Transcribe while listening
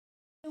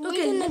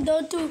gonna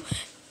go to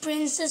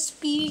Princess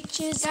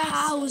Peach's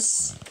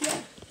house.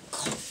 Yeah.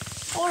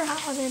 Or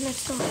house, then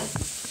let's go.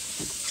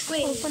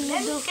 Wait, Open the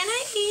door. can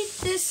I eat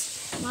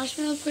this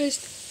marshmallow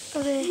first?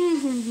 Okay.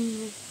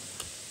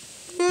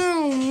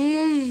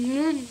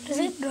 Is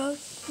it good?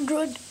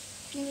 Good.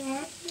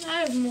 Yeah, I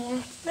have more.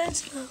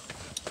 Let's go.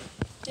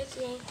 Let's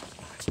go.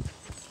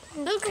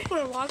 Look at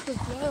my watch as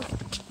well.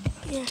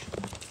 Yeah.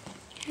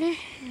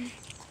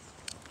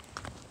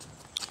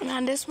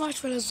 Man, this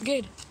marshmallow is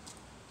good.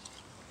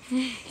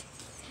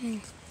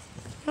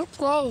 Let's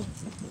go.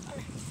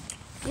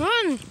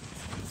 Run.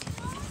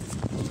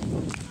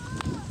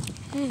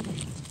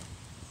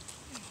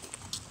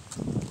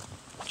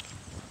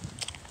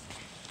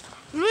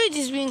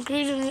 Luigi's being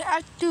created in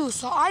Act 2,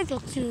 so I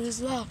got to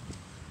as well.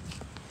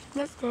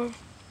 Let's go.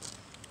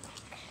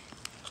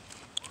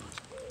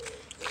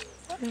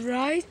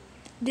 Right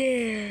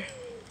there.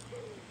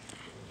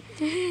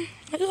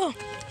 Let's go.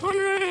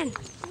 Run.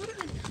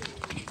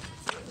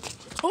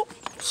 Oh.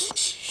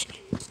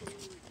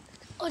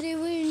 Oh, they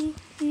were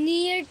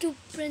near to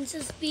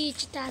Princess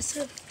Peach. That's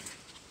it.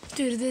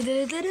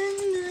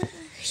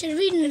 Should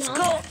we Let's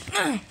go.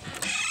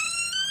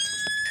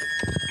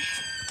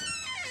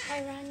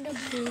 I ran the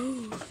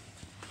blue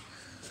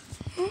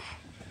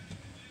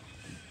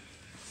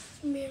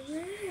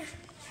mirror.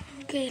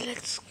 Okay,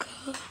 let's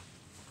go.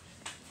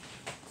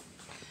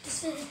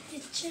 This is the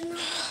kitchen of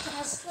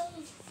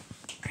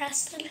the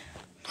castle.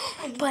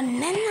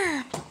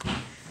 Banana.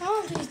 I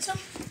want to eat some.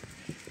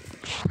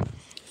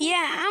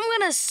 Yeah, I'm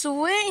gonna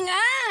swing.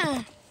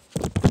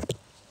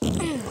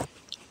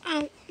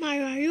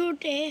 Mario, are you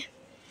there?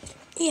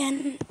 Yeah,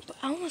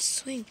 I wanna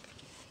swing.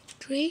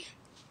 3,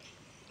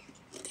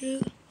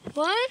 2,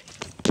 1.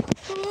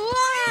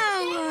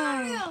 Wow!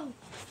 Mario!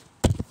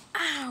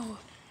 Ow!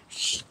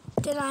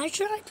 Did I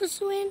try to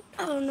swing?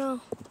 I don't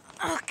know.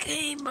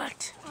 Okay,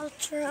 but I'll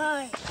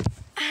try.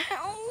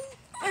 ow!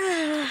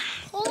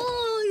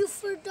 Oh, you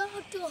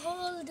forgot to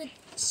hold the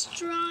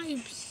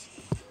stripes.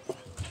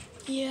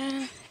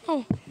 Yeah.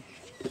 Oh,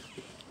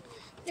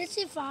 Let's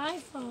see if I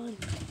fall.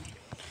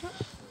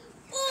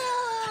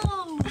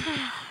 Oh!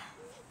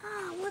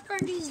 What are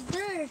these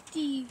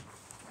dirty?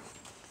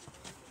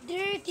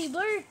 Dirty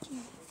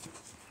Bertie.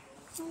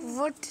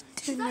 what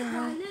to do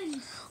now?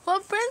 Balance. Well,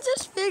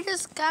 Princess Peach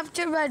is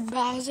captured by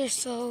Bowser,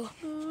 so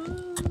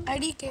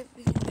Eddie can't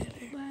be better.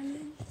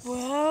 Balance.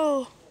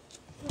 Whoa!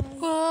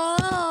 Whoa!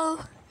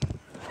 Ah!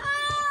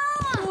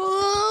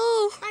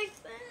 Whoa! I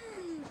fell.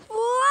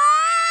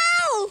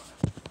 Wow!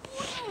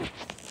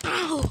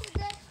 Ow!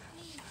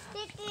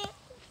 Take it.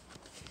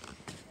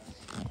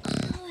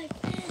 Oh, I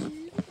fell.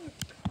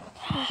 Look.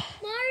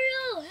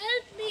 Mario,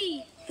 help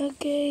me.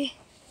 Okay.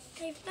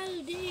 I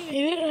fell there.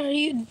 Where are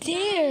you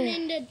there?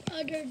 In the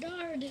other door.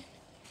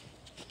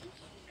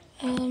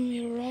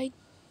 You're right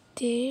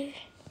there.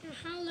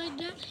 How like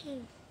that?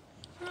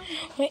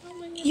 Wait,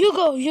 you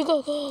go,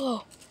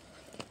 go.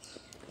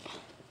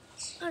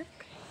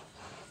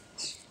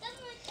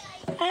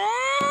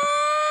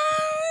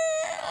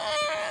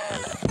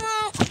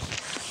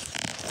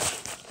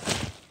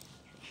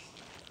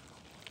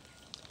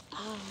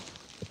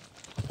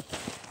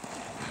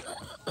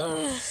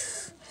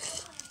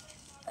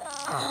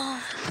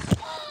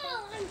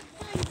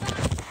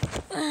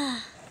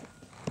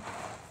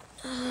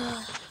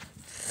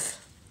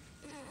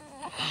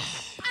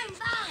 I'm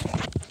back.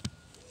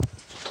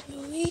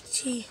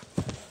 Luigi.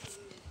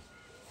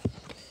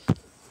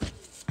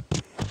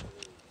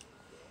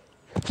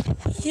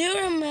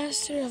 You're a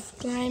master of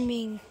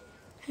climbing.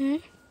 I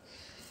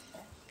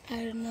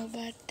don't know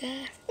about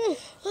that.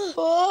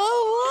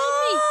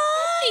 Whoa!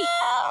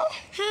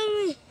 Help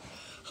me.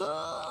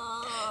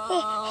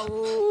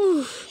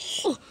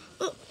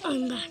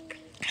 I'm back.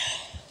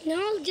 Now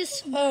I'll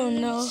just. Oh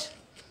no.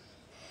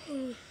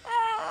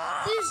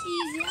 This is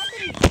easy.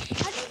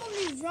 I can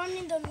only run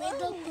in the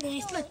middle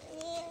place, but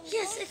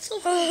yes, it's so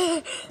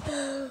fun.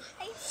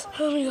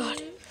 Oh my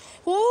god.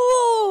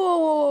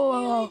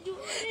 Whoa!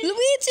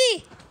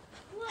 Luigi!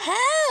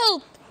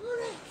 Help!